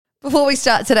Before we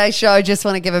start today's show, just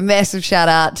want to give a massive shout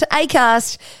out to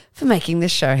Acast for making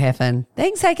this show happen.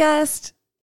 Thanks, Acast.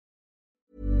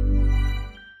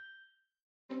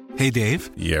 Hey, Dave.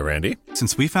 Yeah, Randy.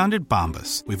 Since we founded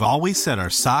Bombas, we've always said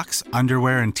our socks,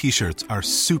 underwear, and T-shirts are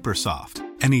super soft.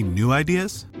 Any new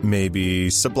ideas? Maybe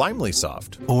sublimely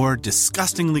soft. Or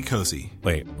disgustingly cozy.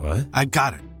 Wait, what? I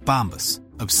got it. Bombas.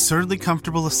 Absurdly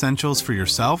comfortable essentials for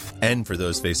yourself And for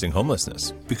those facing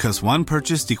homelessness. because one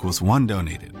purchased equals one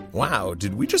donated. Wow,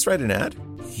 did we just write an ad?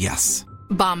 Yes.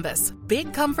 Bombas.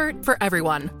 Big comfort for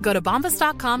everyone. Go to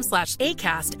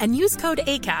bombas.com/ACAST and use code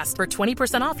ACAST for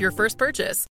 20% off your first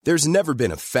purchase. There's never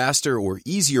been a faster or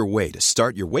easier way to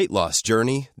start your weight loss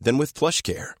journey than with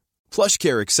PlushCare.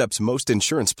 PlushCare accepts most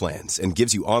insurance plans and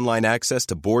gives you online access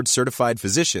to board-certified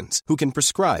physicians who can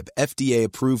prescribe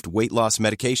FDA-approved weight loss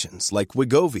medications like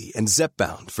Wegovy and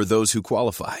Zepbound for those who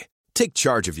qualify. Take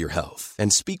charge of your health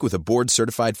and speak with a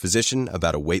board-certified physician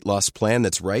about a weight loss plan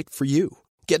that's right for you.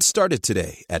 Get started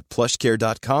today at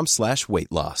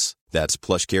plushcare.com/weight loss. That's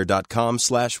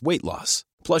plushcare.com/weight loss.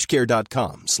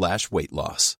 plushcare.com/weight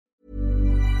loss.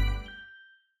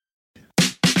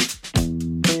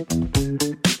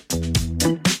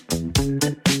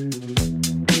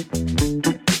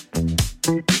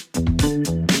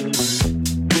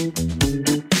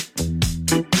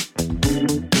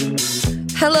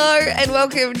 Hello and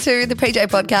welcome to the PJ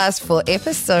Podcast for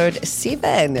episode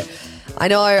 7. I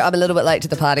know I'm a little bit late to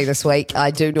the party this week. I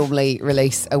do normally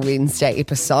release a Wednesday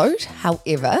episode.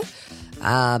 However,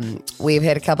 we've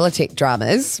had a couple of tech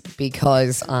dramas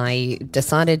because I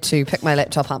decided to pick my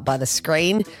laptop up by the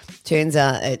screen. Turns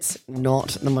out it's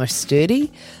not the most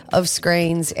sturdy of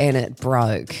screens and it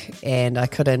broke and I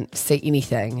couldn't see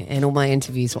anything and all my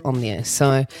interviews were on there.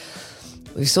 So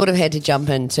we've sort of had to jump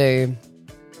into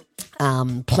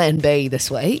plan B this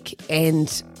week,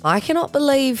 and I cannot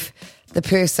believe the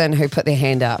person who put their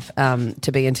hand up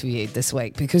to be interviewed this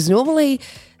week, because normally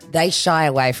they shy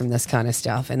away from this kind of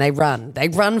stuff and they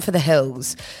run for the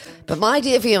hills. But my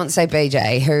dear fiance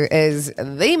BJ, who is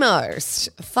the most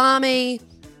farmy,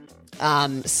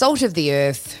 salt of the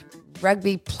earth,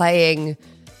 rugby playing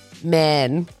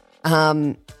man,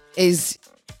 is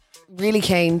really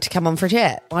keen to come on for a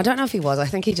chat. Well, I don't know if he was. I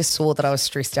think he just saw that I was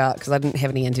stressed out because I didn't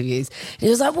have any interviews. And he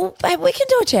was like, well, babe, we can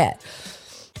do a chat.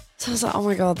 So I was like, oh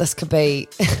my God, this could be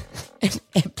an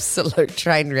absolute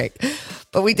train wreck.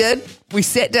 But we did. We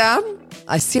sat down.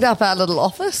 I set up our little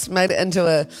office, made it into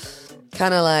a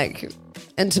kind of like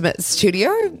intimate studio,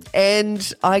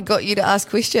 and I got you to ask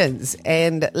questions.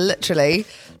 And literally,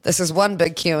 this is one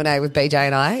big Q&A with BJ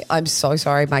and I. I'm so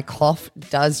sorry. My cough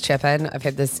does chip in. I've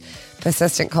had this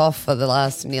persistent cough for the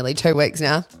last nearly 2 weeks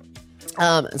now.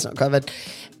 It's not COVID.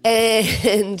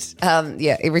 And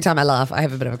every time I laugh, I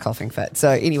have a bit of a coughing fit. So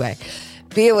anyway,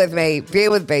 bear with me,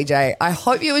 bear with BJ. I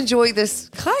hope you enjoy this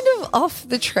kind of off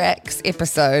the tracks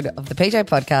episode of the PJ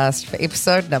Podcast for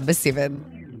episode number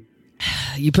 7.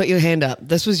 You put your hand up.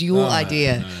 This was your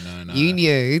idea. No. You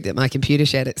knew that my computer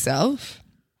shat itself.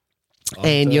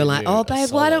 And you're like, oh, babe,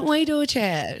 why don't we do a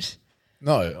chat?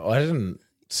 No, I didn't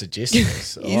suggest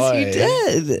this. Yes, you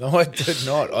did. No, I did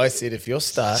not. I said if you're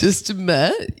stuck. Just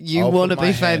admit you want to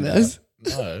be famous.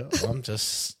 No, I'm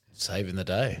just saving the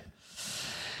day.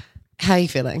 How are you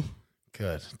feeling?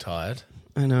 Good. Tired.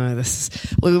 I know.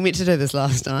 We were meant to do this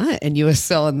last night and you were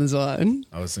so in the zone.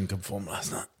 I was in conform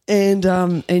last night.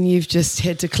 And you've just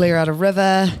had to clear out a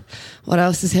river. What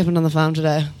else has happened on the farm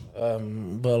today?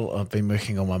 Well, I've been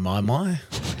working on my mai.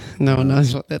 No one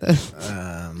knows what that is.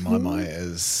 My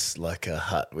is like a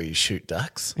hut where you shoot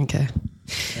ducks. Okay.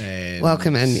 And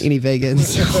welcome in any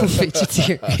vegans or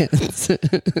vegetarians.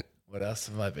 What else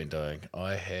have I been doing?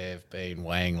 I have been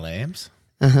weighing lambs.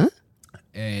 Uh-huh.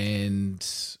 And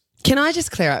can I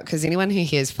just clear up, because anyone who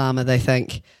hears farmer, they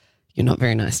think you're not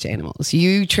very nice to animals.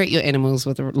 You treat your animals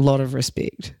with a lot of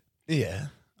respect. Yeah.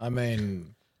 I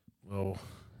mean, well,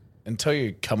 until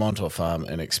you come onto a farm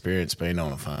and experience being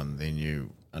on a farm, then you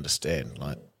understand.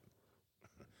 Like,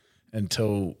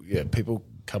 until people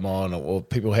come on or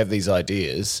people have these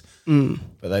ideas, but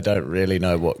they don't really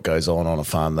know what goes on a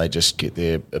farm. They just get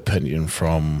their opinion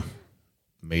from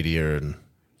media and.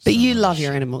 But you love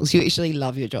your animals. You actually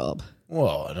love your job.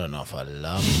 Well, I don't know if I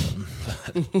love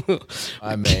them, but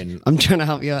I mean, I'm trying to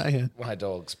help you out here. My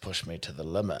dogs push me to the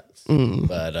limits,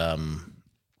 but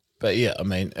yeah, I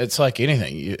mean, it's like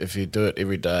anything. If you do it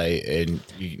every day, and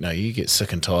you get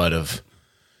sick and tired of.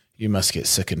 You must have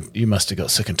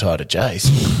got sick and tired of Jace.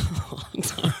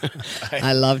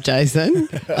 I love Jason.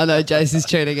 I know Jason's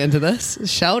tuning into this.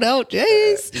 Shout out,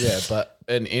 Jace. Yeah, but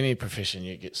in any profession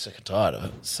you get sick and tired of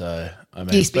it. So I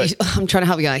mean, Yes, but I'm trying to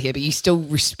help you out here, but you still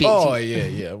respect. oh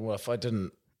yeah. Well, if I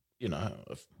didn't,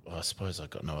 I suppose I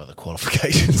got no other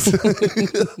qualifications.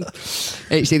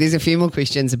 Actually, there's a few more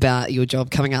questions about your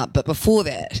job coming up. But before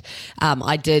that,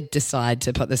 I did decide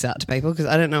to put this out to people because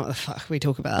I don't know what the fuck we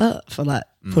talk about for like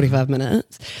 45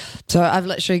 minutes. So I've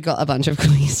literally got a bunch of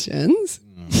questions.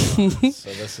 So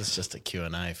this is just a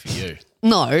Q&A for you.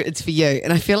 No, it's for you.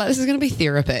 And I feel like this is going to be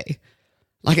therapy.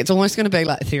 Like it's almost going to be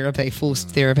like therapy, forced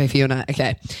therapy for you and I.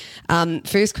 Okay.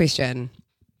 First question.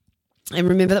 And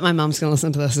remember that my mum's going to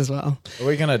listen to this as well. Are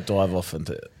we going to dive off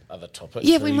into other topics?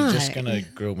 Yeah, or we are might. you just going to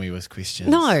grill me with questions?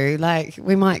 No, like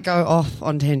we might go off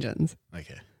on tangents.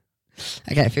 Okay.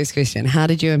 Okay, first question. How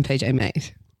did you and PJ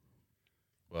meet?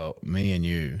 Well, me and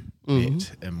you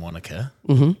met in Wanaka.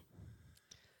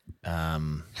 Mm-hmm.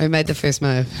 Um, Who made the first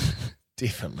move?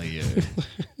 Definitely you.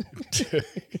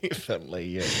 Definitely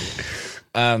you.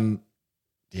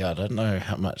 Yeah, I don't know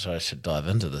how much I should dive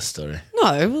into this story.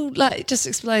 No, well, like just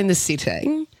explain the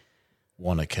setting.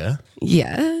 Wanaka.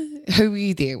 Yeah. Who were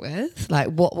you there with? Like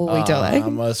what were we doing? I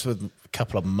was with a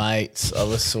couple of mates. I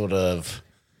was sort of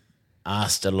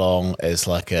asked along as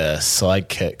like a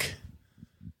sidekick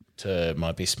to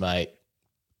my best mate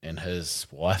and his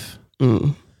wife.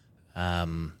 Mm.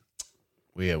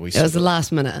 We It was the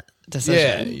last minute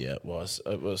decision. Yeah, it was.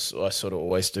 It was. I sort of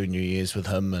always do New Year's with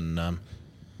him, and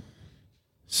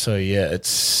so yeah,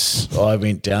 I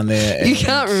went down there. And You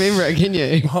can't remember it, can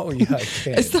you? Oh yeah, I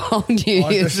can. It's the whole New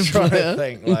I'm Year's just trying to blur.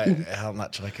 think like how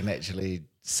much I can actually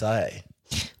say.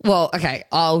 Well, okay,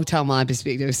 I'll tell my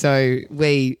perspective. So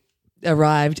we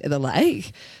arrived at the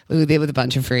lake. We were there with a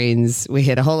bunch of friends. We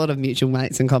had a whole lot of mutual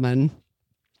mates in common.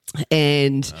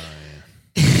 And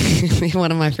one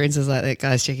of my friends was like, that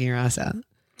guy's checking your ass out.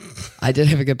 I did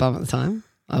have a good bum at the time.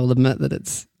 I will admit that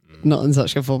it's not in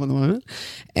such good form at the moment.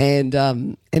 And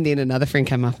then another friend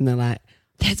came up and they're like,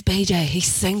 that's BJ, he's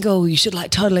single. You should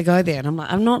like totally go there. And I'm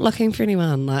like, I'm not looking for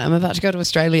anyone. Like I'm about to go to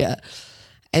Australia.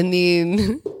 And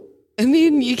then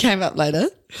you came up later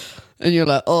and you're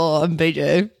like, oh, I'm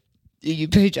BJ. You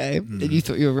PJ. And you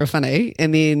thought you were real funny.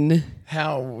 And then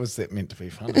How was that meant to be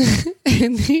funny?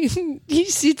 and then you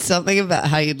said something about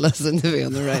how you'd listen to me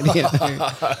on the radio.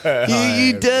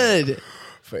 You did.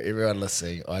 For everyone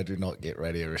listening, I do not get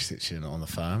radio reception on the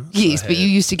farm. Yes, I but you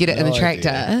have used to get it in no the tractor.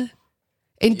 idea.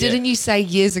 And didn't you say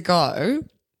years ago,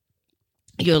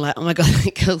 you're like, oh my God,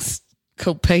 that girl's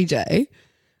called PJ.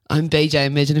 I'm BJ.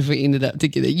 Imagine if we ended up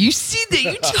together. You said that.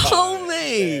 You told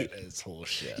me. That is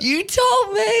horseshit. You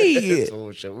told me. It's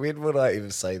horseshit. When would I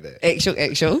even say that?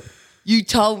 Actual. You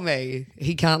told me.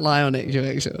 He can't lie on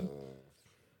actual.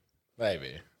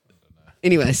 Maybe.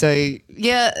 Anyway, so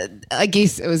yeah, I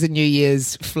guess it was a New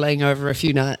Year's fling over a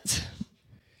few nights.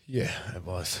 Yeah, it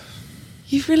was.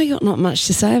 You've really got not much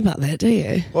to say about that, do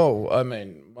you? Well, I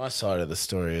mean, my side of the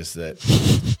story is that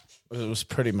it was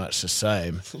pretty much the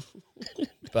same.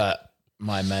 But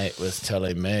my mate was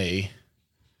telling me,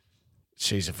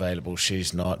 she's available,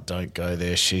 she's not, don't go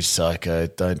there, she's psycho,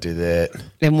 don't do that.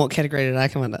 Then what category did I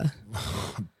come under?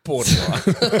 Borderline.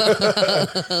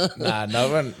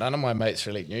 None of my mates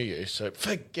really knew you, so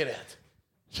Fig, get out.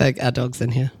 Fig, our dog's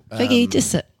in here. Figgy,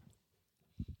 just sit.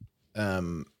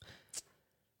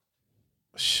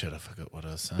 Shit, I forgot what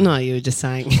I was saying. No, you were just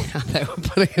saying how they were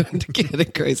putting it into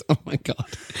categories. Oh my God.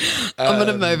 I'm going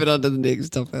to move it on to the next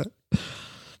topic.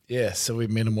 Yeah, so we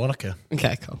met in Wanaka.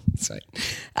 Okay, cool. Sweet.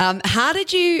 How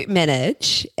did you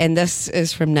manage, and this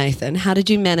is from Nathan, how did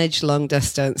you manage long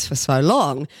distance for so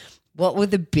long? What were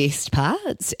the best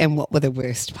parts and what were the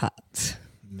worst parts?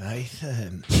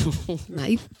 Nathan.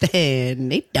 Nathan,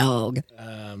 Nate dog.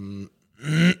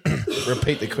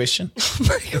 Repeat the question.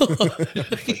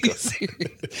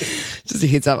 Just a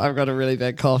heads up, I've got a really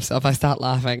bad cough, so if I start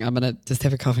laughing, I'm going to just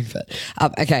have a coughing fit.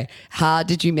 Okay, how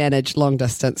did you manage long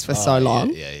distance for so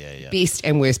long? Yeah. Best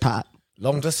and worst part?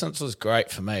 Long distance was great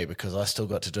for me because I still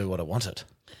got to do what I wanted.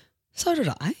 So did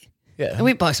I. Yeah. It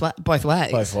went both ways. Both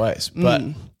ways. But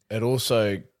it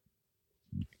also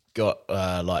got,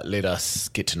 let us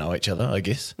get to know each other, I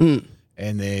guess. And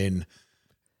then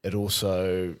it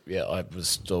also, I was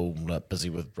still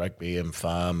busy with rugby and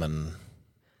farm and...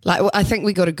 I think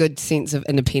we got a good sense of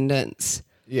independence.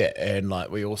 Yeah, and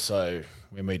we also,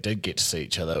 when we did get to see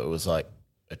each other, it was like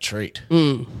a treat.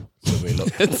 So we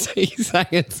looked... So you're saying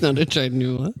it's not a treat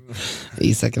anymore? Are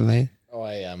you sick of me?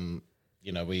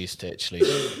 We used to actually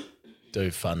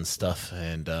do fun stuff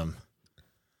and...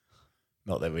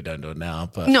 not that we don't do it now,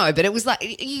 but... No, but it was like,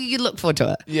 you look forward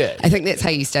to it. Yeah. I think that's how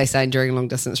you stay sane during a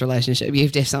long-distance relationship. You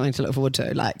have to have something to look forward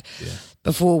to.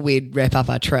 Before we'd wrap up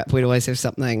our trip, we'd always have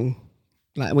something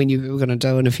Like when you were going to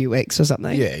do in a few weeks or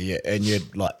something. Yeah. And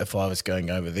you'd like, if I was going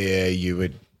over there, you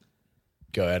would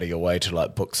go out of your way to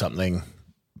like book something,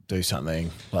 do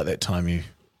something. Like that time you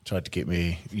tried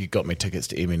to you got me tickets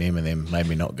to Eminem and then made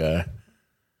me not go.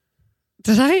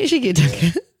 Did I actually get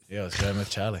tickets? Yeah, I was going with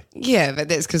Charlie. Yeah, but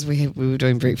that's because we were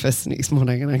doing breakfast the next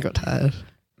morning and I got tired.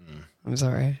 I'm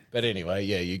sorry. But anyway,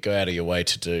 yeah, you go out of your way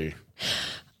to do.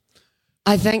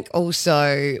 I think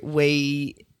also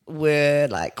we were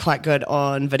like quite good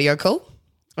on video call.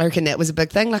 I reckon that was a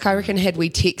big thing. Like I reckon had we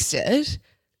texted,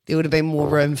 there would have been more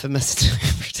room for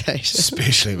misinterpretation.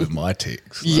 Especially with my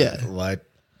texts. Yeah.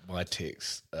 My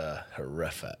texts are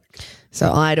horrific.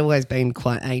 So I'd always been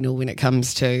quite anal when it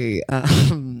comes to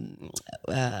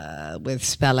with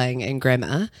spelling and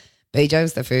grammar. BJ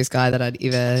was the first guy that I'd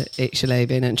ever actually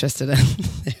been interested in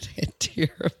that had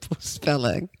terrible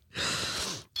spelling.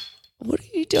 What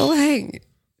are you doing?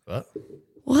 What?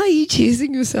 Why are you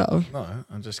cheesing yourself? No,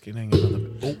 I'm just getting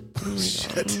another. Oh,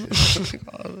 shit.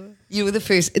 You were the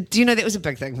first. Do you know that was a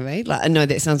big thing for me? Like I know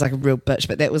that sounds like a real bitch,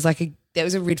 but that was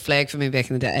a red flag for me back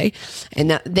in the day,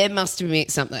 and that must have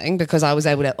meant something because I was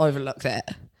able to overlook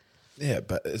that. Yeah,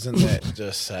 but isn't that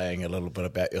just saying a little bit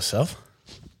about yourself?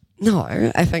 No,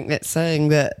 I think that's saying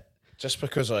that. Just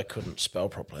because I couldn't spell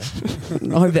properly.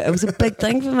 No, but it was a big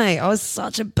thing for me. I was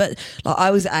such a bit like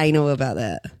I was anal about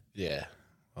that. Yeah.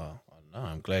 Well, no,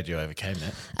 I'm glad you overcame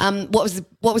that.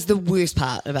 What was the worst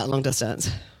part about long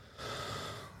distance?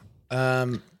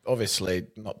 Obviously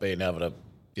not being able to,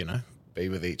 be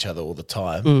with each other all the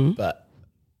time. But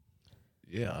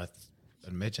yeah, I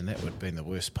imagine that would have been the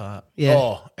worst part. Yeah.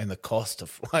 Oh, and the cost of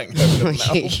flying over to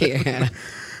Melbourne. Yeah.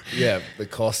 Yeah, the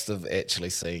cost of actually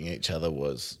seeing each other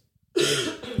was.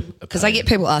 Because I get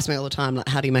people ask me all the time, like,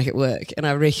 how do you make it work? And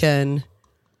I reckon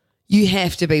you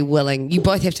have to be willing. You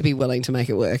both have to be willing to make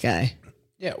it work, eh?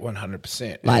 Yeah,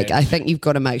 100%. Like, I think you've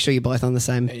got to make sure you're both on the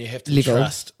same and you have to level.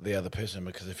 trust the other person,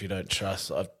 because if you don't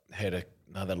trust, I've had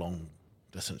another long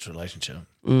distance relationship,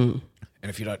 and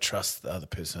if you don't trust the other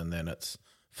person, then it's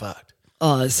fucked.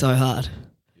 Oh, it's so hard.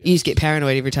 You just get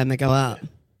paranoid every time they go out.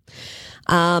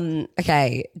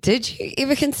 Okay, did you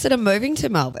ever consider moving to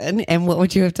Melbourne, and what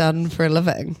would you have done for a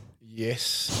living?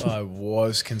 Yes, I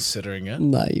was considering it.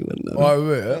 No, you wouldn't have. I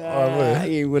were.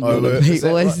 You wouldn't have. He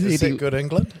always said Is that he- good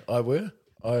England? I were.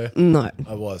 No,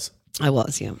 I was. I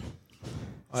was, yeah.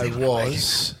 I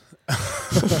was. I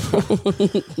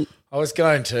was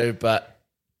going to, but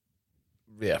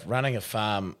yeah, running a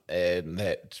farm and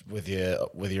that with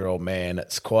your old man,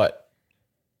 it's quite.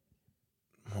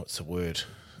 What's the word?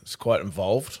 It's quite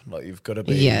involved. Like you've got to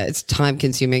be. Yeah, it's time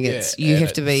consuming. You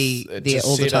have to be there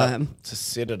all the time. To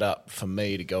set it up for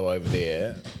me to go over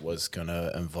there was going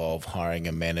to involve hiring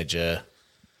a manager,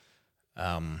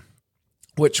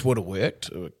 which would have worked.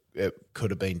 It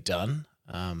could have been done,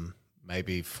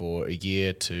 maybe for a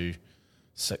year to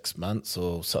 6 months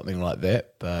or something like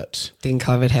that. But Then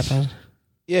COVID happened.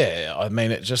 yeah, I mean,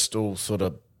 it just all sort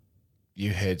of.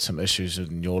 You had some issues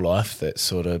in your life that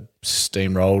sort of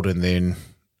steamrolled, and then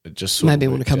it just sort Maybe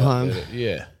of want to worked come out home. that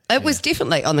yeah. It was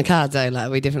definitely on the cards, eh? Like,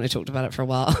 we definitely talked about it for a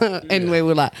while. And we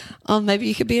were like, oh, maybe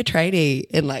you could be a tradie.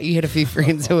 And, like, you had a few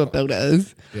friends who were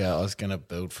builders. Yeah, I was going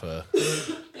to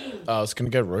I was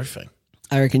going to go roofing.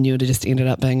 I reckon you would have just ended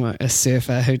up being like a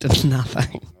surfer who did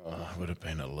nothing. Oh, I would have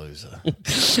been a loser.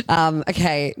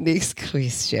 Okay, next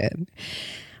question.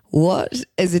 What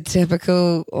is a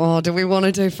typical, do we want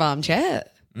to do farm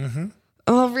chat? Mm-hmm.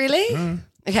 Oh, really?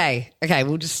 Okay,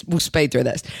 we'll speed through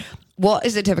this. What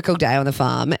is a typical day on the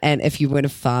farm? And if you weren't a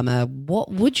farmer,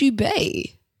 what would you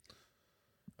be?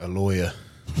 A lawyer.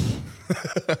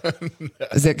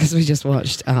 Is it because we just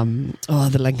watched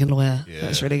The Lincoln Lawyer? Yeah.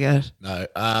 That's really good. No,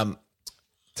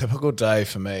 typical day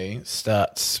for me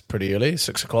starts pretty early,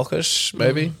 6 o'clock-ish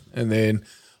maybe. And then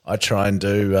I try and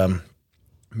do,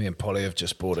 me and Polly have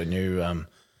just bought a new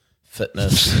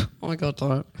fitness, Oh my God,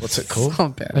 don't. what's it called? So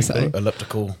embarrassing.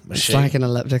 Elliptical It's machine. like an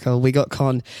elliptical. We got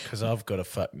Con Because I've got a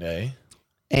fuck knee.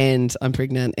 and I'm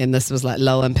pregnant, and this was like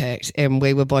low impact, and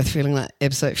we were both feeling like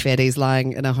absolute fatties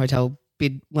lying in a hotel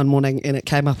bed one morning, and it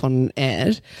came up on an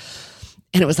ad,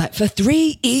 and it was like for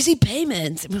 3 easy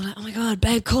payments, and we were like, oh my God,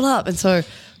 babe, call up. And so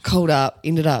called up,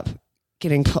 ended up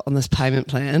getting put on this payment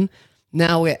plan.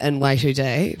 Now we're in way too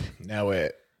deep. Now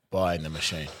we're buying the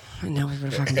machine. And now we've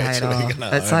got to fucking pay it Actually off.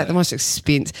 gonna It's own like it. the most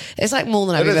expensive. It's like more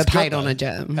than I've It ever is good, paid on though. a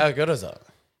gym. How good is it?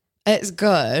 It's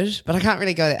good, but I can't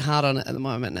really go that hard on it at the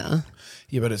moment now.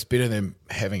 Yeah, but it's better than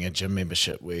having a gym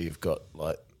membership where you've got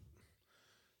like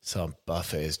some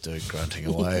buff-ass dude grunting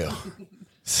away or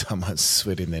someone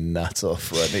sweating their nuts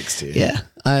off right next to you. Yeah,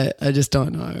 I just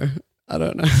don't know. I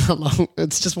don't know how long.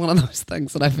 It's just one of those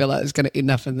things that I feel like is going to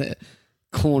end up in the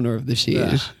corner of the shed.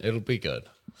 Yeah, it'll be good.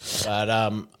 But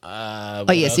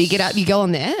Oh yeah, so you get up, you go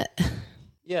on that.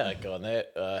 Yeah, I go on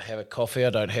that. Have a coffee. I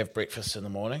don't have breakfast in the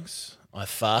mornings. I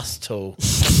fast till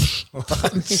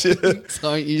lunch.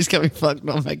 So you just got me fucked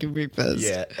not making breakfast.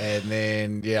 Yeah, and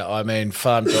then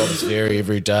farm jobs vary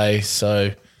every day.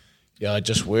 So I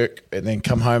just work and then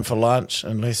come home for lunch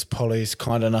unless Polly's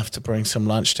kind enough to bring some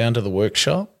lunch down to the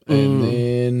workshop, and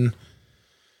then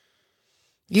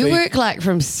you work like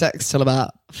from 6 till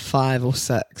about 5 or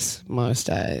 6 most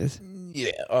days.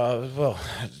 Yeah, well,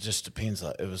 it just depends.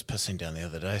 Like, it was pissing down the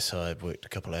other day, so I worked a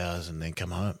couple of hours and then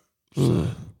come home. So,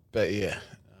 but yeah,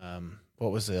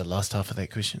 what was the last half of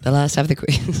that question? The last half of the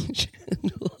question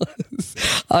was,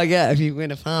 if you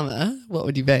weren't a farmer, what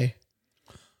would you be?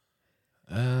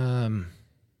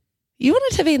 You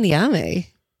wanted to be in the army.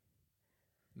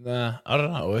 Nah, I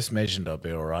don't know. I always imagined I'd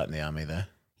be all right in the army, though.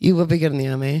 You would be good in the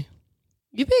army.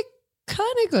 You'd be a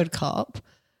kind of good cop.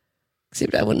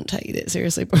 Except I wouldn't take you that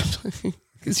seriously, probably,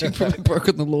 because you've probably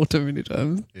broken the law too many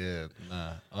times. Yeah,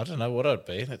 nah. I don't know what I'd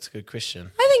be. That's a good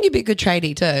question. I think you'd be a good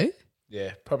tradie too.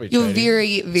 Yeah, probably You're trading.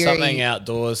 very, very... Something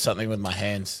outdoors, something with my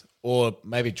hands, or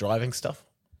maybe driving stuff.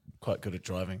 Quite good at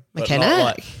driving. Mechanic. But not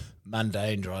like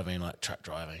mundane driving, like truck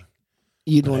driving.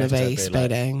 You'd I'd want to have be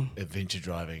speeding. like adventure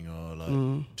driving or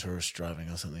like tourist driving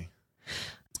or something.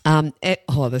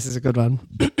 This is a good one.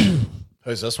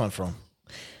 Who's this one from?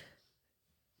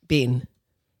 Ben.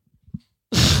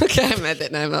 Okay, I made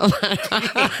that name up.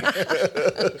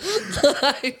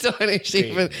 I don't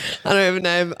actually even, I don't have a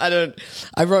name.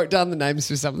 I wrote down the names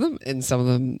for some of them and some of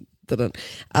them didn't.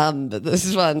 But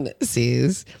this one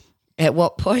says, at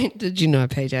what point did you know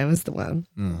PJ was the one?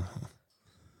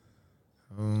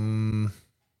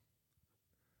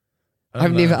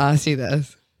 I've never asked you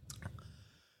this.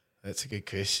 That's a good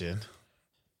question.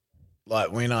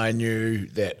 Like when I knew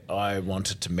that I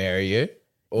wanted to marry you?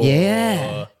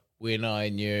 Or when I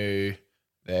knew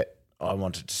that I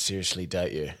wanted to seriously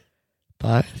date you?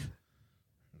 Both.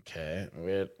 Okay.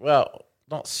 Well,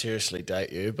 not seriously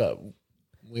date you, but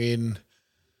when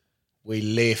we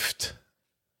left,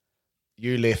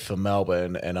 you left for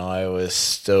Melbourne and I was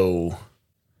still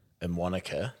in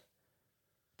Wanaka.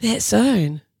 That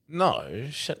soon? No,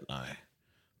 shit no.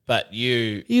 But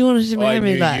you wanted to marry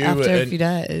me like you after were a few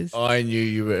days. I knew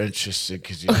you were interested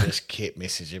because you just kept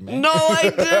messaging me. No, I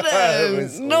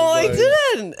didn't. No, I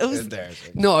didn't. It was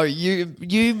embarrassing. No, you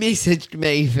messaged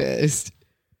me first.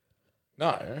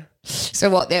 No. So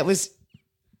what? That was,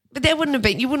 but that wouldn't have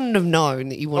been. You wouldn't have known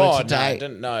that you wanted to no, I date.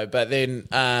 didn't know. But then,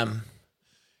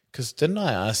 because didn't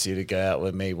I ask you to go out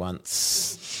with me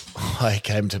once I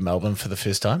came to Melbourne for the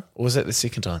first time, or was that the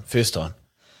second time? First time.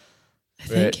 I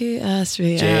think you asked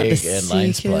me out Jag the and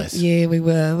Lane's second. place. Yeah, we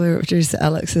were. We were introduced at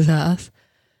Alex's house.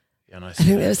 Yeah, and I I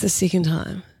think that was the second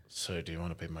time. So, do you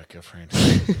want to be my girlfriend?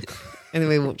 And then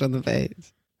we walked on the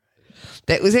beach.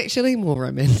 That was actually more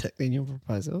romantic than your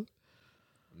proposal.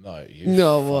 No, you.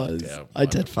 No, it was. fucked out I my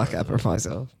did fuck up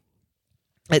proposal. proposal.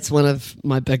 It's one of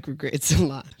my big regrets in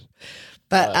life.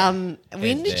 But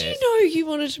when did you know you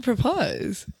wanted to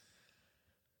propose?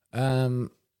 I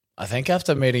think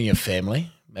after meeting your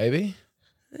family, maybe.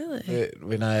 Really?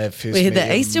 When I first We had met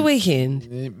the Easter weekend.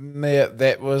 Yeah,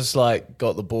 that was like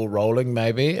got the ball rolling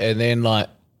maybe, and then like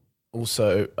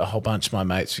also a whole bunch of my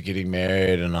mates were getting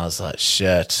married, and I was like,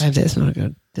 shit. Oh, that's not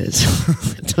good.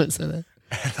 Don't say that.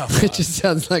 It just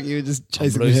sounds like you were just I'm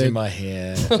chasing the losing herd. my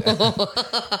hair.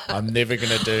 I'm never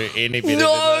gonna do any better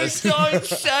No, than this. don't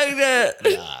say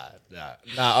that.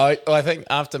 No. I think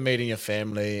after meeting your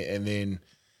family and then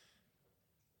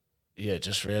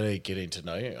just really getting to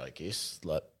know you, I guess.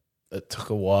 Like it took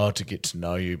a while to get to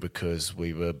know you because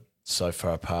we were so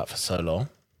far apart for so long.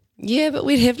 Yeah, but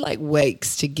we'd have like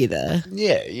weeks together.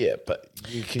 Yeah, but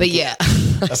you can. But yeah,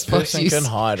 I a suppose person you can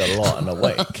hide a lot in a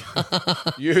week.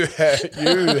 you had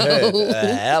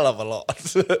a hell of a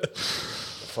lot.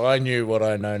 If I knew what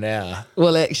I know now.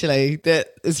 Well, actually,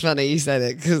 that is funny you say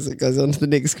that because it goes on to the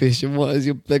next question. What is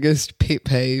your biggest pet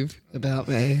peeve about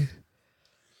me?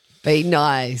 Be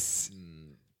nice.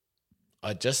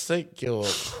 I just think you're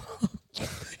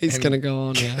He's going to go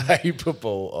on now.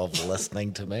 capable of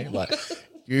listening to me. Like,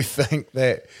 you think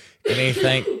that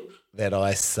anything that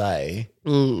I say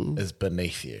is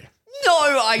beneath you. No,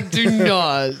 I do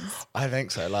not. I think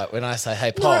so. Like, when I say,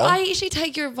 hey, Paul. No, I actually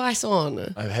take your advice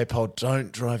on. Oh, hey, Paul,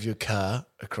 don't drive your car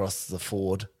across the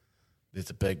ford.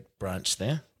 There's a big branch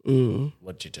there.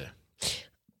 What'd you do?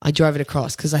 I drove it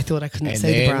across because I thought I couldn't And see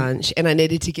the then- branch and I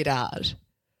needed to get out.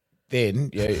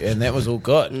 Then, and that was all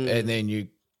good. And then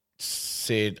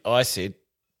I said,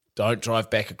 don't drive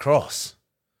back across.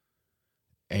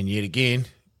 And yet again,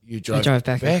 you drove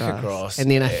back across.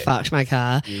 And then I fucked my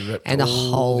car and the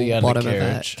whole bottom of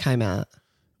it came out.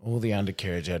 All the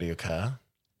undercarriage out of your car.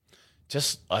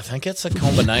 I think it's a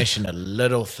combination of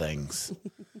little things.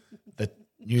 The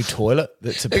new toilet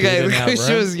that's appeared in our room.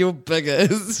 Okay, was your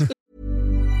biggest.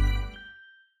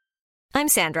 I'm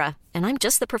Sandra, and I'm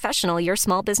just the professional your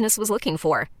small business was looking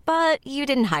for. But you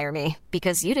didn't hire me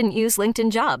because you didn't use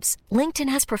LinkedIn Jobs. LinkedIn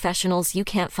has professionals you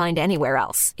can't find anywhere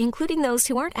else, including those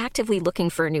who aren't actively looking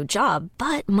for a new job,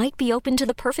 but might be open to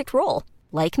the perfect role,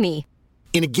 like me.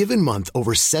 In a given month,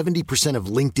 over 70% of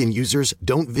LinkedIn users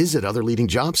don't visit other leading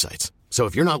job sites. So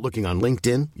if you're not looking on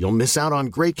LinkedIn, you'll miss out on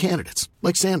great candidates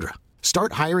like Sandra.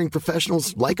 Start hiring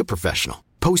professionals like a professional.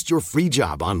 Post your free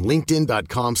job on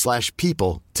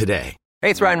linkedin.com/people today. Hey,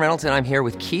 it's Ryan Reynolds, and I'm here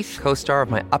with Keith, co-star of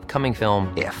my upcoming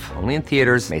film, If, only in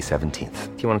theaters May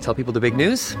 17th. Do you want to tell people the big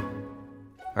news?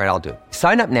 All right, I'll do it.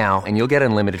 Sign up now and you'll get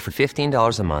unlimited for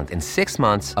 $15 a month and 6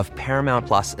 months of Paramount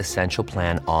Plus Essential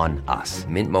Plan on us.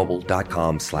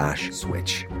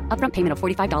 MintMobile.com/switch. Upfront payment of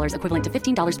 $45 equivalent to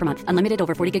 $15 per month. Unlimited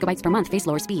over 40 gigabytes per month. Face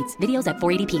lower speeds. Videos at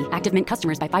 480p. Active Mint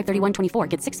customers by 531.24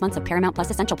 get 6 months of Paramount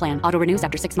Plus Essential Plan. Auto renews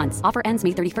after 6 months. Offer ends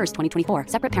May 31st, 2024.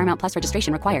 Separate Paramount Plus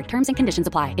registration required. Terms and conditions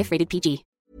apply if rated PG.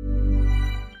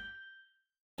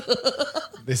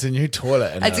 There's a new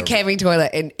toilet. It's a camping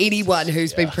toilet, and anyone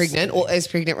who's been pregnant or is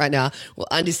pregnant right now will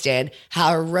understand how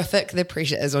horrific the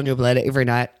pressure is on your bladder every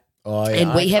night. Oh, yeah.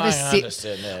 And we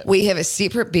understand that. We have a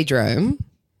separate bedroom,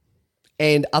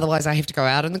 and otherwise I have to go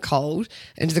out in the cold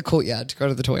into the courtyard to go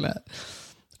to the toilet.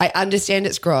 I understand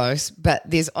it's gross, but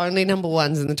there's only number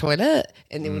ones in the toilet,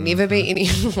 and there will never be any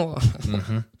more.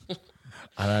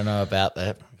 I don't know about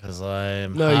that because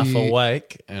I'm half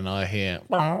awake and I hear.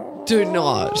 Do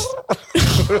not.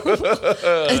 It's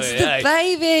the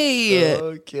baby.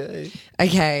 Okay.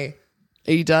 Okay.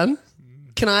 Are you done?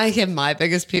 Can I have my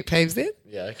biggest pet peeves then?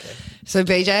 Yeah, okay. So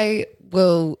BJ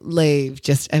will leave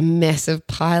just a massive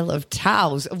pile of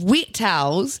towels, of wet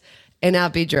towels in our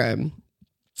bedroom.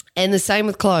 And the same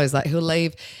with clothes. Like he'll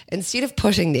leave, instead of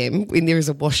putting them when there is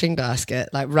a washing basket,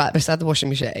 like right beside the washing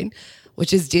machine,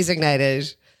 which is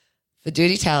designated for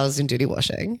dirty towels and dirty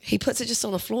washing, he puts it just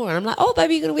on the floor. And I'm like, oh,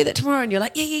 baby, you're going to wear that tomorrow? And you're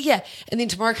like, yeah. And then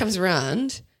tomorrow comes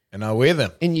around. And I wear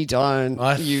them. And you don't.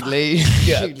 You leave.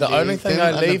 Yeah, you the leave only thing them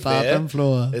I on leave the bathroom there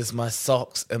floor. is my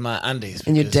socks and my undies.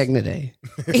 And your dignity.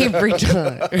 Every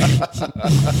time.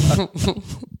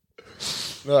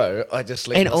 No, I just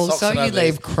leave and my socks also and you undies.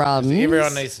 leave crumbs.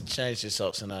 Everyone needs to change their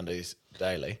socks and undies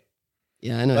daily.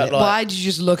 Yeah, I know But that. Why did you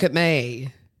just look at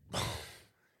me?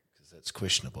 Because it's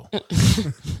questionable.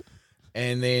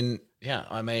 And then, yeah,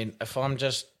 I mean, if I'm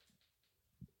just,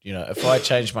 if I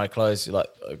change my clothes, like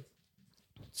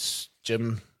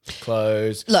gym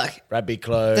clothes, look, rugby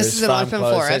clothes, this is an farm open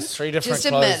clothes, forum. there's 3 different Just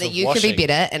clothes admit that of you washing. could be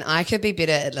better, and I could be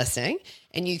better at listening,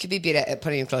 and you could be better at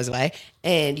putting your clothes away,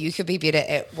 and you could be better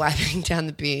at wiping down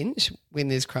the bench when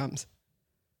there's crumbs.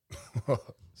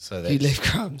 So You leave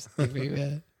crumbs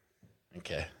everywhere.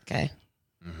 Okay. Okay.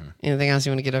 Mm-hmm. Anything else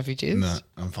you want to get off your chest? No,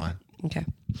 I'm fine. Okay.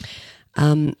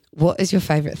 What is your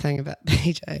favourite thing about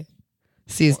BJ?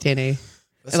 Says Danny.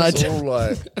 This is all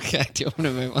like Okay, do you want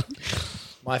to move on?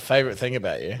 my favourite thing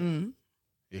about you.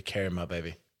 You're carrying my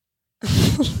baby.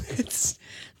 It's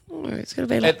going to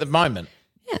be like... At the moment.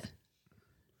 Yeah.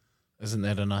 Isn't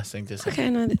that a nice thing to say? Okay,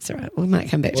 no, that's all right. We might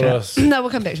come back What to else? it. No,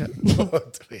 we'll come back to it.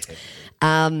 What do we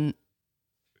have?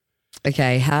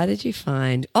 Okay, how did you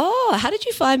find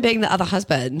being the other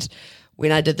husband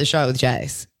when I did the show with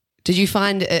Jace? Did you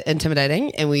find it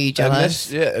intimidating and were you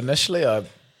jealous? Initially I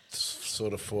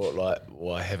sort of thought like,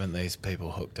 why haven't these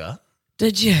people hooked up?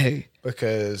 Did you?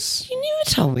 Because You never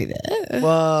told me that.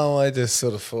 well, I just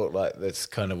sort of thought like that's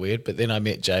kind of weird. But then I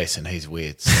met Jace and he's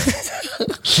weird.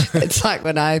 So. It's like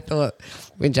when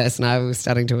Jace and I were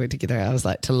starting to work together, I was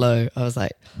like to Lou, I was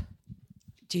like,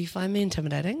 do you find me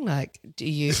intimidating? Like, are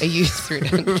you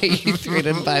threatened? Are you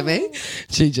threatened by me?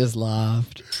 She just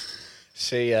laughed.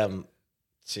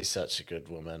 She's such a good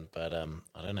woman, but I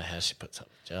don't know how she puts up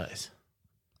with Jace.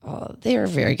 Oh, they're a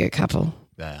very good couple.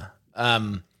 Yeah.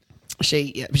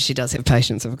 She does have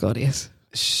patience of a goddess.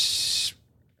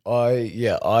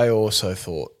 I also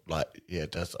thought like,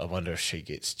 I wonder if she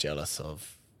gets jealous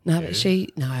of No, you.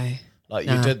 but Like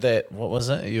No. you did that, what was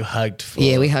it? You hugged for...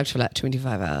 Yeah, we hugged for like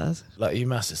 25 hours. Like you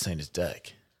must have seen his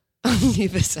dick. I've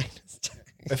never seen his dick.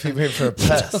 If he went for a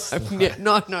piss.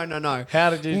 No. How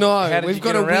did you we've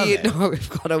got get around that? No, we've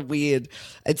got a weird,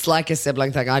 it's like a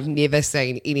sibling thing. I've never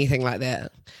seen anything like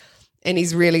that. And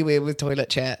he's really weird with toilet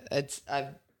chat.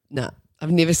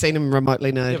 I've never seen him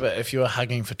remotely nude. Yeah, but if you were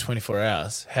hugging for 24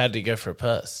 hours, how did he go for a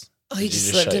piss? Oh, he Did you just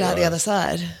slipped shut it your out the eyes? other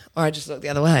side. Or I just looked the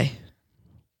other way.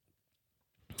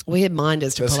 We had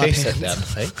minders to Does pull he up sit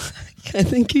hands. down to pee? I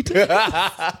think he did.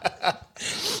 I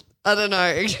don't know.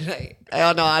 Actually.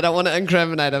 Oh, no, I don't want to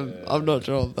incriminate him. I'm not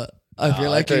sure, but I feel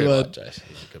like he do would. like Jason.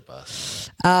 He's a good boss.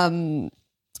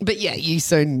 But yeah, you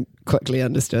soon quickly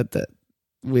understood that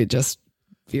we're just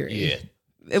very...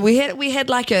 Yeah. We had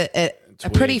like a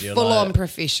weird, pretty you're full-on like-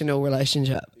 professional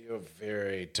relationship. You're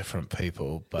very different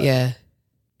people, but Yeah.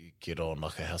 you get on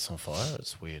like a house on fire.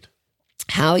 It's weird.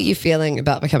 How are you feeling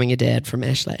about becoming a dad from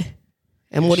Ashley?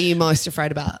 And what are you most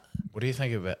afraid about? What do you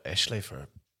think about Ashley for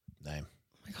a name?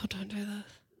 Oh my God, don't do this.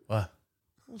 What?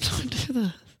 Don't do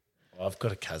this. Well, I've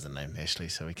got a cousin named Ashley,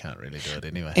 so we can't really do it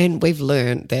anyway. And we've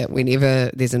learned that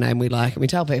whenever there's a name we like and we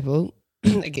tell people,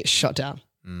 it gets shot down.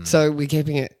 So we're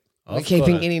keeping it. We're I've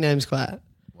keeping got a- any names quiet.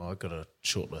 Well, I've got a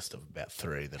short list of about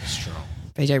 3 that are strong.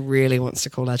 BJ really wants to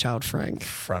call our child Frank.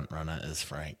 Front runner is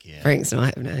Frank, yeah. Frank's not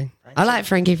happening. I like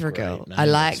Frankie for a girl. Great I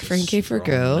name. like It's Frankie for a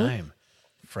strong girl. Name.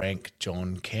 Frank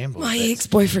John Campbell. My That's-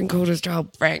 ex-boyfriend called his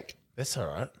child Frank. That's all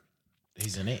right.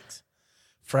 He's an ex.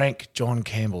 Frank John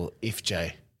Campbell,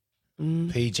 FJ.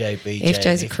 PJ, BJ.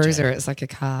 FJ's a cruiser. It's like a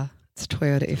car. It's a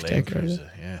Toyota FJ Land cruiser.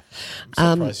 Cruiser, yeah.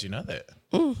 I'm surprised you know that.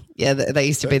 Yeah, they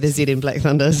used to be the ZN Black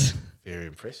Thunders. Very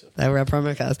impressive. They were our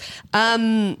promo cars.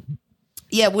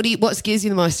 Yeah, what scares you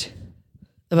the most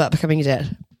about becoming a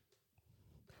dad?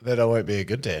 That I won't be a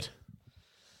good dad,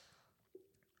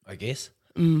 I guess.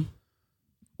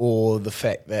 Or the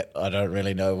fact that I don't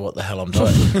really know what the hell I'm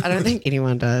doing. I don't think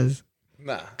anyone does.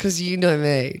 Nah. Because you know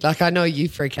me. Like, I know you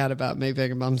freak out about me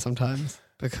being a mum sometimes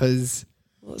because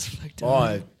what's Flick doing?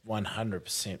 I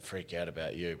 100% freak out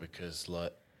about you because,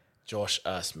 like, Josh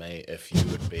asked me if you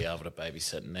would be able to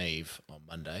babysit Neve on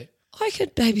Monday. I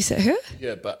could babysit her.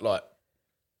 Yeah, but, like,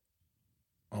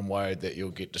 I'm worried that you'll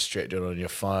get distracted on your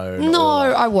phone. No, or,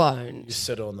 like, I won't. you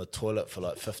sit on the toilet for,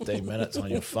 like, 15 minutes on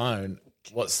your phone.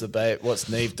 What's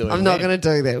Neve doing? I'm not then? going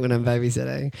to do that when I'm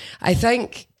babysitting. I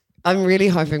think I'm really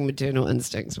hoping maternal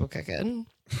instincts will kick in.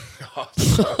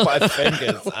 My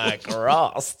fingers are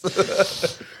crossed.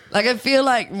 Like, I feel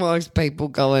like most people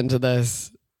go into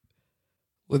this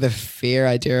with a fair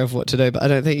idea of what to do, but I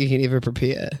don't think you can ever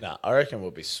prepare. No, I reckon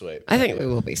we'll be sweet. I think we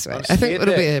will be sweet. I'm I think scared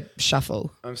it'll be that- a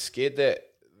shuffle. I'm scared that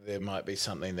there might be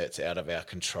something that's out of our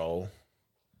control.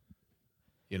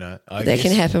 You know, That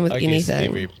can happen with I guess anything.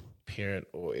 Every parent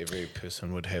or every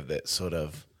person would have that sort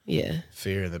of Yeah.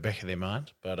 fear in the back of their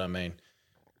mind. But I mean,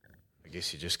 I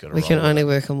guess you just got to. We can only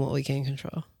work on what we can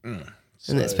control. And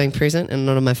that's being present and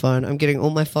not on my phone. I'm getting all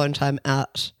my phone time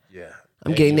out. Yeah,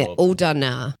 I'm getting that all done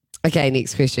now. Okay,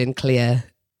 next question, Claire.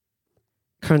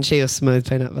 Crunchy or smooth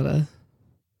peanut butter?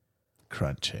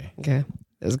 crunchy. Okay,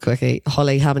 that was a quickie.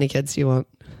 Holly, how many kids do you want?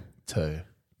 2,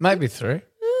 maybe 3.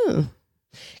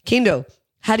 Kendall,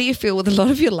 how do you feel with a lot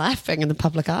of your life being in the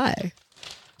public eye?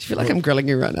 Do you feel like I'm grilling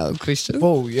you right now with questions?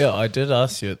 Well, yeah, I did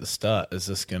ask you at the start. Is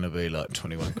this going to be like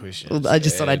 21 questions? Well, I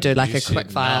just thought I'd do And like you a quick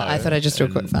said fire. no, I thought I'd just do a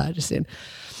quick and fire just then.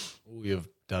 All you've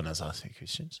done is ask me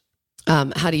questions.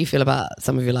 How do you feel about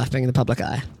some of your life being in the public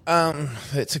eye?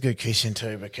 That's a good question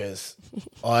too because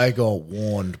I got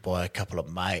warned by a couple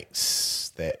of mates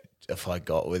that if I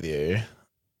got with you,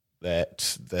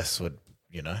 that this would,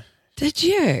 you know. Did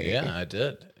you? Yeah, I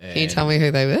did. Can you tell me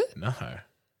who they were? No,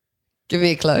 Give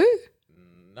me a clue.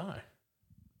 no.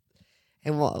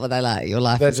 And what were they like? Your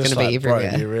life They're is going just to be like, bro,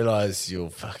 everywhere. you realise you'll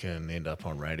fucking end up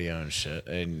on radio and shit.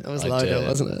 And It was I loaded, did.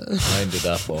 wasn't it? I ended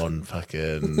up on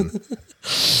fucking.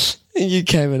 You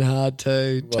came in hard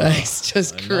too. Well, Jace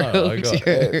just I know, I grilled got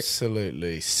you.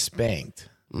 absolutely spanked.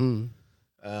 But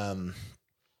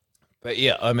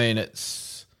yeah, I mean,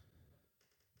 it's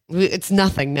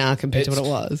nothing now compared to It's-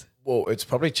 what it was. well, it's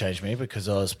probably changed me because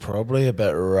I was probably a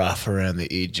bit rough around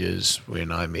the edges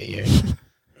when I met you.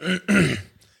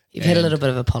 You've had a little bit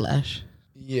of a polish.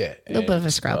 Yeah, A little bit of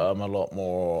a scrub. I'm a lot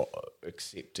more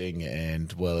accepting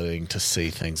and willing to see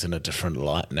things in a different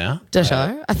light now.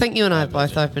 Ditto. I think you and I have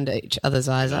both opened each other's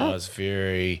eyes I up. was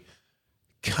very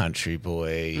country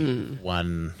boy,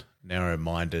 one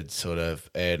narrow-minded sort of,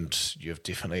 and you've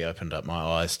definitely opened up my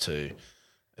eyes to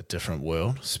a different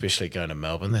world, especially going to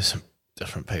Melbourne. There's some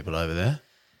different people over there.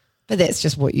 But that's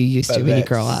just what you used to But when you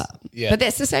grow that's- up. yeah. But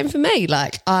that's the same for me.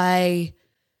 Like, I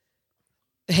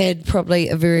had probably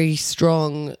a very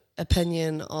strong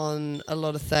opinion on a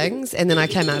lot of things. And then I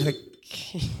came out of the...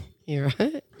 You're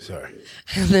right. Sorry.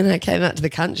 And then I came out to the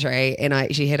country and I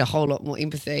actually had a whole lot more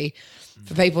empathy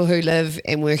for people who live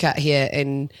and work out here.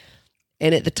 And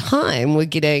at the time, we're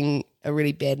getting a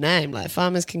really bad name. Like,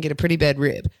 farmers can get a pretty bad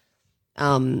rep.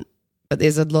 But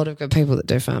there's a lot of good people that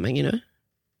do farming, you know?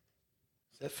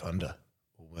 Is that thunder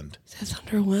or wind? Is that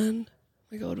thunder or wind? Oh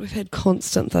my God, we've had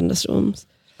constant thunderstorms.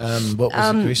 What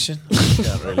was the question? I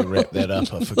can't really wrap that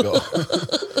up. I forgot.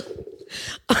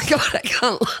 Oh God, I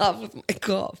can't laugh with my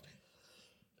cough.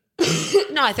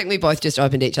 No, I think we both just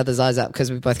opened each other's eyes up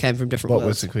because we both came from different What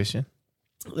worlds. was the question?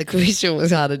 The question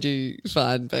was, how did you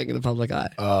find being in the public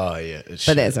eye? Oh, yeah.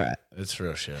 But that's all right. It's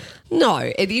real shit. No,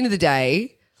 at the end of the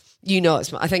day, you know,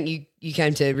 I think you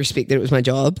came to respect that it was my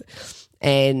job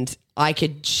and I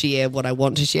could share what I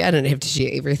want to share. I didn't have to share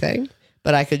everything,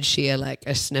 but I could share like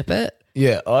a snippet.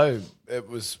 Yeah, it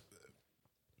was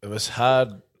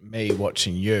hard me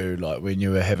watching you, like when you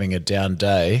were having a down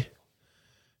day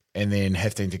and then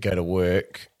having to go to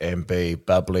work and be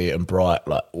bubbly and bright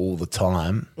like all the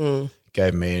time.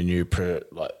 Gave me a new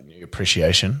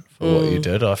appreciation for what you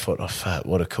did. I thought, oh fuck,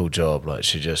 what a cool job. Like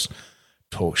she just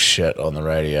talks shit on the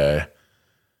radio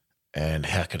and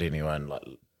how could anyone like,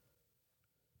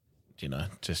 you know,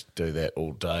 just do that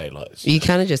all day? Like You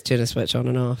kind of just turn a switch on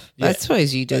and off. Yeah. I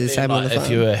suppose you do the same on the phone. If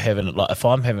you were having, like, if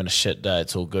I'm having a shit day,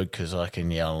 it's all good because I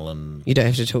can yell and You don't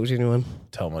have to talk to anyone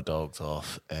tell my dogs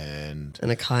off and in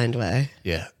a kind way.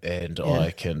 yeah, and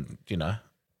I can, you know,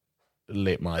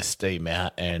 let my steam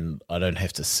out and I don't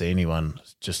have to see anyone,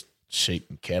 just sheep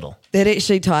and cattle. That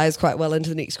actually ties quite well into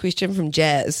the next question from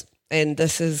Jazz. And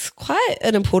this is quite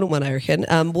an important one, I reckon.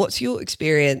 What's your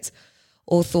experience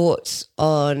or thoughts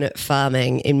on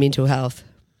farming and mental health?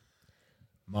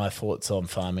 My thoughts on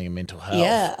farming and mental health.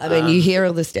 Yeah, I mean, you hear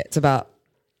all the stats about,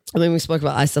 I mean, we spoke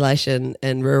about isolation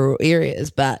in rural areas,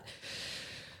 but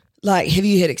like, have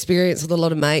you had experience with a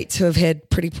lot of mates who have had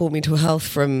pretty poor mental health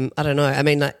from, I don't know, I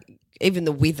mean, like even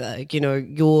the weather, you know,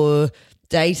 your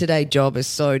day-to-day job is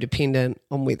so dependent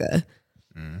on weather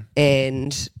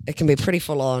and it can be pretty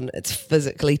full on. It's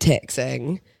physically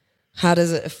taxing. How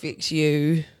does it affect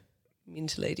you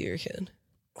mentally, do you reckon?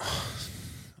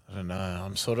 I don't know.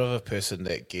 I'm sort of a person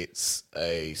that gets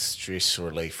a stress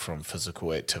relief from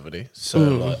physical activity. So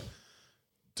like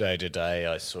day to day,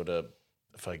 I sort of,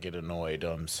 if I get annoyed,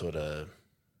 I'm sort of,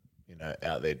 you know,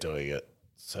 out there doing it,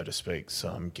 so to speak. So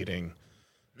I'm getting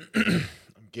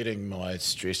my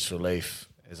stress relief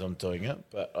as I'm doing it.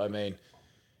 But I mean,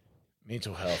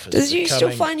 mental health is Does you still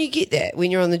find you get that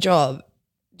when you're on the job?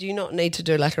 Do you not need to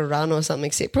do like a run or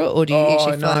something separate, or do you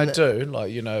actually find I that? do.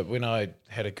 Like, you know, when I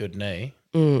had a good knee,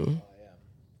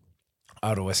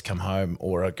 I'd always come home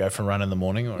or I'd go for a run in the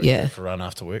morning or I'd go for a run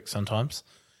after work sometimes.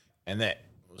 And that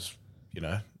was, you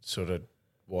know, sort of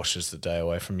washes the day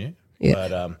away from you.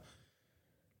 Yeah.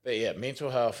 But yeah,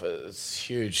 mental health is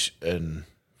huge in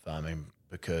farming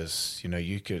because, you know,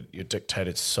 you're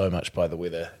dictated so much by the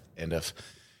weather. And if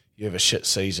you have a shit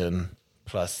season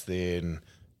plus then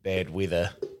bad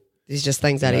weather, There's just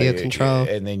things out of your control.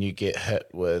 and then you get hit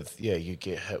with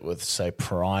say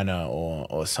piranha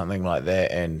or something like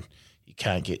that, and you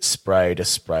can't get spray to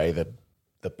spray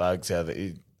the bugs out.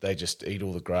 They just eat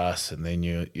all the grass, and then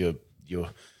you're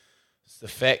it's the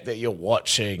fact that you're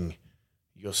watching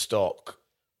your stock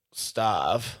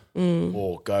starve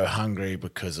or go hungry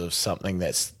because of something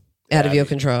that's Out of your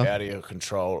control. Out of your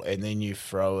control, and then you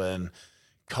throw in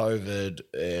COVID,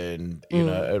 and you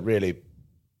know it really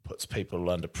puts people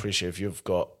under pressure. If you've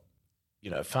got, you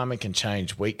know, farming can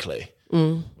change weekly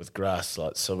with grass.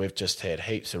 Like, so we've just had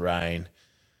heaps of rain,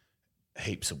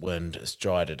 heaps of wind. It's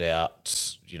dried it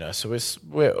out, you know. So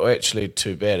we're actually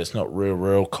too bad. It's not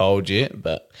real cold yet,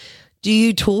 but Do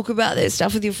you talk about that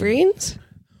stuff with your friends?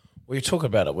 we talk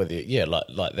about it with you. Yeah,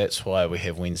 like that's why we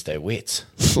have Wednesday wets.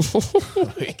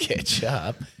 We catch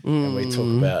up and we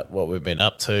talk about what we've been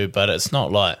up to, but it's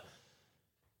not like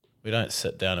we don't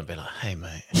sit down and be like, "Hey,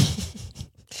 mate,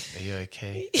 are you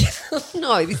okay?"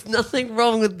 No, there's nothing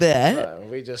wrong with that.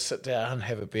 We just sit down,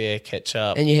 have a beer, catch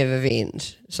up. And you have a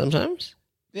vent sometimes?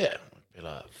 Yeah, be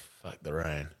like, "Fuck the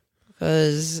rain,"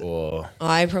 Because or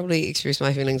I probably express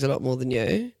my feelings a lot more than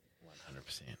you.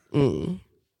 100%.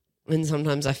 And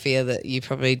sometimes I fear that you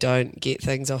probably don't get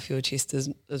things off your chest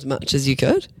as much as you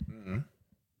could.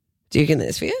 Do you reckon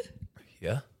that's fair?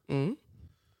 Yeah. No,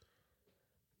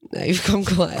 you've gone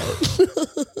quiet.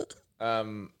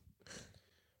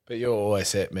 But you're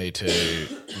always at me to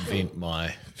vent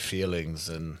my feelings,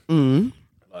 and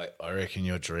like I reckon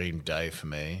your dream day for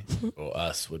me or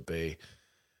us would be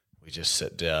we just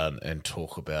sit down and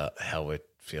talk about how we're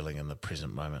feeling in the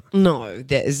present moment. No,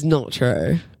 that is not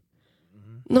true.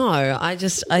 No, I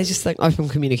just think open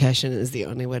communication is the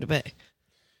only way to be.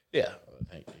 Yeah,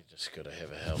 I think you just got to have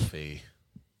a healthy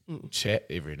chat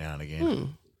every now and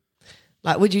again.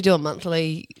 Like, would you do a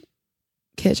monthly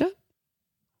catch up?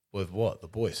 With what? The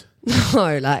boys?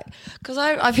 No, like, because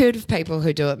I've heard of people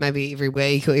who do it maybe every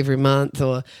week or every month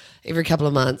or every couple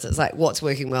of months. It's like what's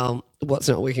working well, what's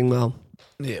not working well.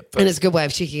 Yeah. And it's a good way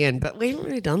of checking in, but we haven't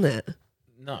really done that.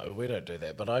 No, we don't do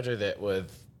that. But I do that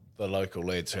with the local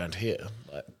leads around here.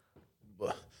 Like,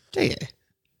 Do you?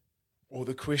 well,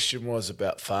 the question was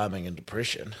about farming and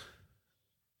depression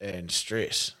and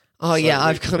stress. Oh, yeah,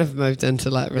 I've kind of moved into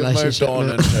like relationship. Moved on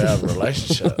now. into our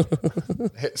relationship.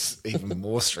 It's even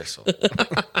more stressful.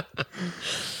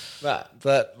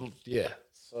 but yeah,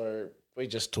 so we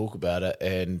just talk about it,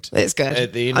 and That's good.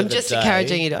 At the end I'm of the just day,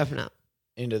 encouraging you to open up.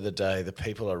 End of the day, the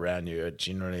people around you are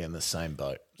generally in the same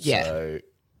boat. Yeah. So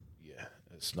yeah,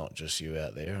 it's not just you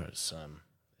out there. It's there's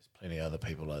plenty of other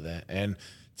people like that. And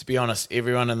to be honest,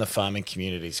 everyone in the farming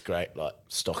community is great. Like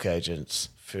stock agents,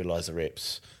 fertilizer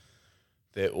reps,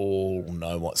 they all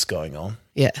know what's going on.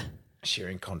 Yeah.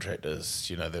 Sharing contractors,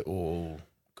 they all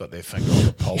got their finger on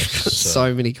the pulse.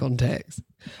 So many contacts.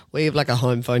 We have like a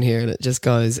home phone here and it just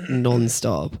goes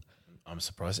non-stop. I'm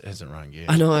surprised it hasn't rung yet.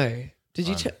 I know. Did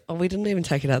you? We didn't even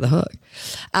take it out the hook.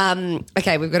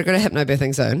 Okay, we've got to go to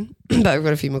hypnobirthing soon, but we've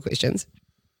got a few more questions.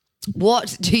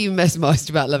 What do you miss most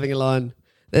about living alone?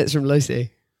 That's from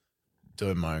Lucy.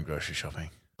 Doing my own grocery shopping.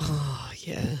 Oh,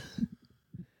 yeah.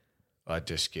 I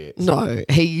just get... No,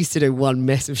 he used to do one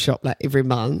massive shop like every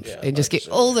month and just get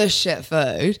all this shit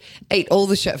food, eat all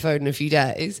the shit food in a few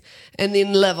days, and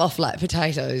then live off like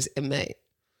potatoes and meat.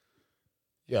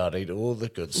 Yeah, I'd eat all the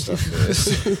good stuff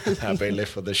first. I'd be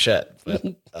left with the shit, but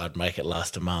I'd make it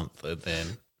last a month and then...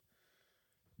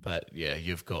 But yeah,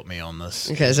 you've got me on this.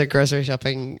 Okay, so grocery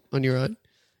shopping on your own.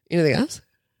 Anything else?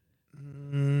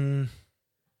 I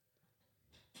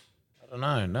don't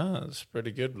know. No, it's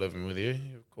pretty good living with you.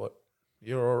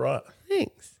 You're all right.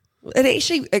 Thanks.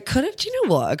 It could have, do you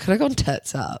know what? It could have gone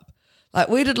tits up. Like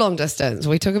we did long distance.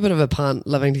 We took a bit of a punt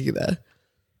living together.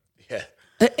 Yeah.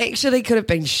 It actually could have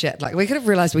been shit. Like we could have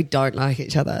realised we don't like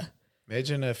each other.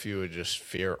 Imagine if you were just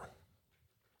feral.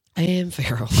 I am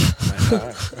feral.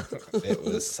 It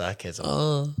was sarcasm.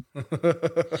 Oh.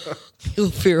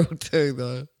 You're feral too,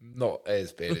 though. Not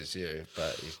as bad as you,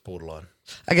 but he's borderline.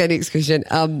 Okay, next question.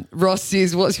 Ross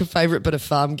says, what's your favourite bit of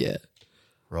farm gear?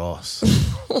 Ross.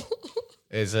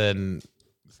 As in,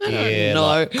 No,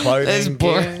 like clothing it's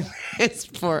boring. gear. It's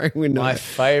boring. We're not. My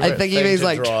favourite I think he thing means to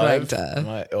like drive,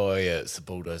 tractor. Oh, yeah, it's the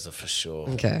bulldozer for sure.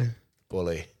 Okay.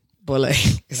 Bully. Bully.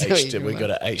 We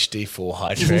got an HD4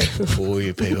 high track for all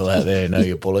you people out there who know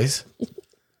your bullies.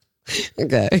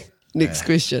 Okay. Next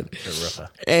question. A ripper.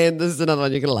 And this is another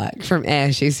one you're going to like. From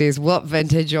Ash, he says, what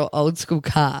vintage or old school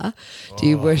car do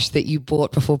you wish that you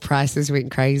bought before prices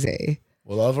went crazy?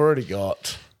 Well, I've already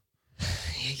got...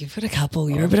 Yeah, you've got a couple.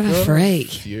 You're a bit of a freak.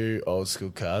 A few old school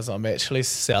cars. I'm actually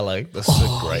selling. This is a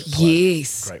great plug.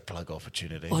 Yes. Great plug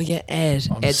opportunity. Oh, yeah, ad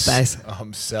space.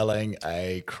 I'm selling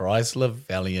a Chrysler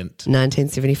Valiant.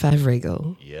 1975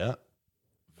 Regal. Yeah.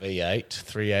 V8,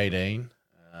 318.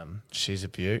 She's a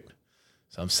beaut.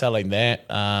 So I'm selling that.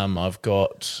 I've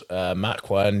got Mark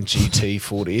 1 GT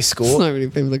Ford Escort. So many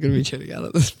people are going to be tuning out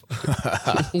at this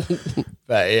point.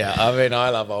 But yeah, I mean, I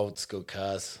love old school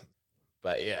cars.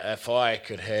 But yeah, if I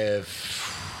could have,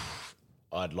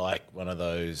 I'd like one of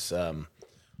those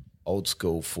old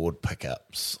school Ford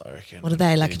pickups, I reckon. What are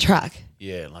they, like a truck?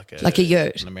 Yeah, like a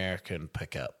ute? An American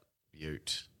pickup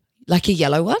ute. Like a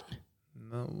yellow one?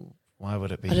 No, why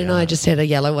would it be I don't know, yellow? I just had a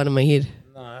yellow one in my head.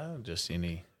 No, just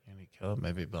any colour,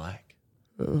 maybe black.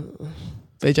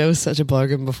 BJ was such a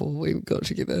bargain before we got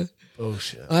together.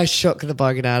 Bullshit. I shook the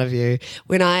bargain out of you.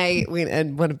 When I went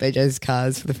in one of BJ's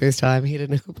cars for the first time, he had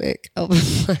a Nickelback album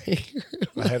playing.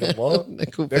 I had a what?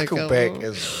 Nickelback album.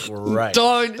 is great.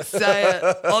 Don't say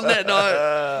it. On that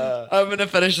note, I'm going to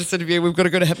finish this interview. We've got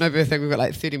to go to hypnobirthing. We've got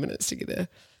like 30 minutes together.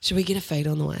 Should we get a feed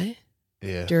on the way?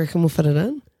 Yeah. Do you reckon we'll fit it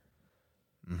in?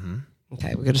 Mm-hmm.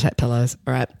 Okay, we're going to take pillows.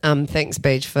 All right. Thanks,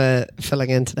 Beach, for filling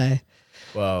in today.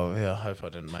 Well, yeah, I hope I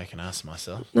didn't make an ass of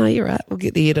myself. No, you're right. We'll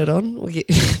get the edit on. We'll get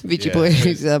Veggie Boy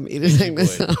who's editing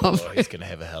this up. Oh, he's going to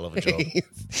have a hell of a job.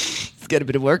 He's got a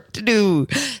bit of work to do.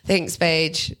 Thanks,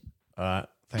 Paige. All right.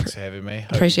 Thanks for having me.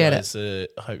 Appreciate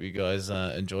it. I hope you guys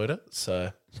enjoyed it.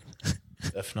 So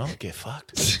if not, get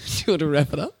fucked. Do you want to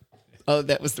wrap it up? Oh,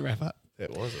 that was the wrap up.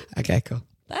 That was it. Okay, cool.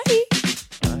 Bye.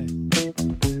 Bye.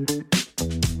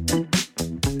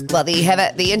 Well, there you have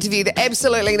it. The interview that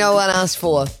absolutely no one asked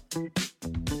for.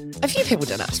 A few people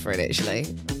didn't ask for it, actually.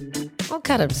 I'll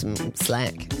cut him some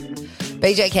slack.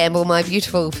 BJ Campbell, my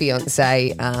beautiful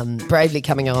fiancé, bravely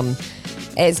coming on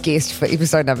as guest for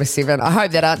episode number 7. I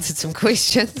hope that answered some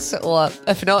questions, or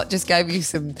if not, just gave you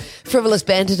some frivolous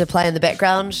banter to play in the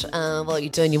background while you're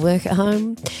doing your work at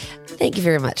home. Thank you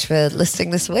very much for listening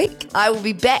this week. I will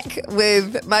be back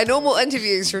with my normal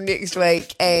interviews from next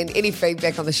week, and any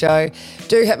feedback on the show,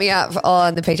 do hit me up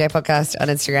on the PJ Podcast on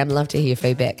Instagram. I'd love to hear your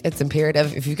feedback. It's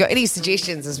imperative. If you've got any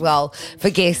suggestions as well for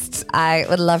guests, I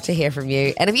would love to hear from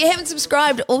you. And if you haven't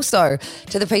subscribed also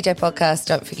to the PJ Podcast,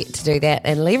 don't forget to do that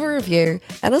and leave a review,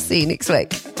 and I'll see you next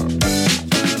week.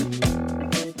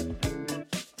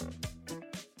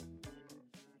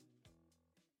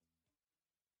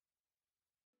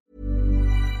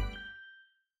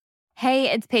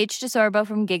 Hey, it's Paige DeSorbo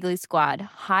from Giggly Squad.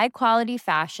 High quality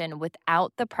fashion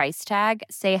without the price tag.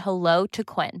 Say hello to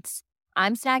Quince.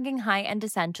 I'm snagging high-end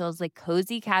essentials like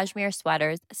cozy cashmere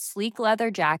sweaters, sleek leather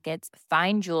jackets,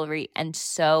 fine jewelry, and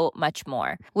so much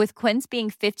more. With Quince being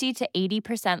 50 to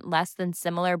 80% less than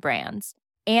similar brands.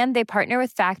 And they partner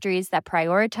with factories that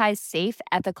prioritize safe,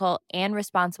 ethical, and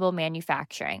responsible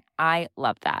manufacturing. I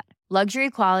love that. Luxury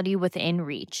quality within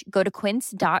reach. Go to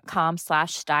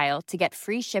quince.com/style to get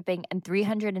free shipping and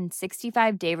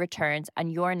 365-day returns on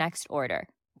your next order.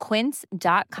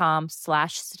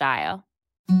 Quince.com/style.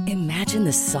 Imagine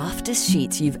the softest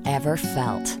sheets you've ever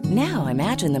felt. Now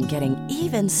imagine them getting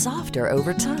even softer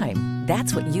over time.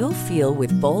 That's what you'll feel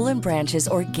with Boll & Branch's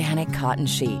organic cotton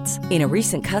sheets. In a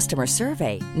recent customer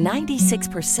survey,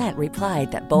 96%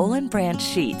 replied that Boll & Branch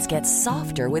sheets get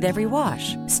softer with every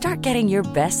wash. Start getting your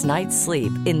best night's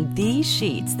sleep in these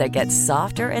sheets that get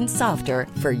softer and softer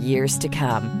for years to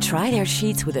come. Try their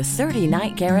sheets with a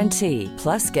 30-night guarantee.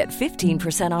 Plus, get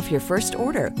 15% off your first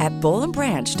order at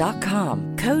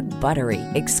bollandbranch.com. Code BUTTERY.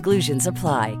 Exclusions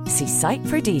apply. See site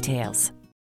for details.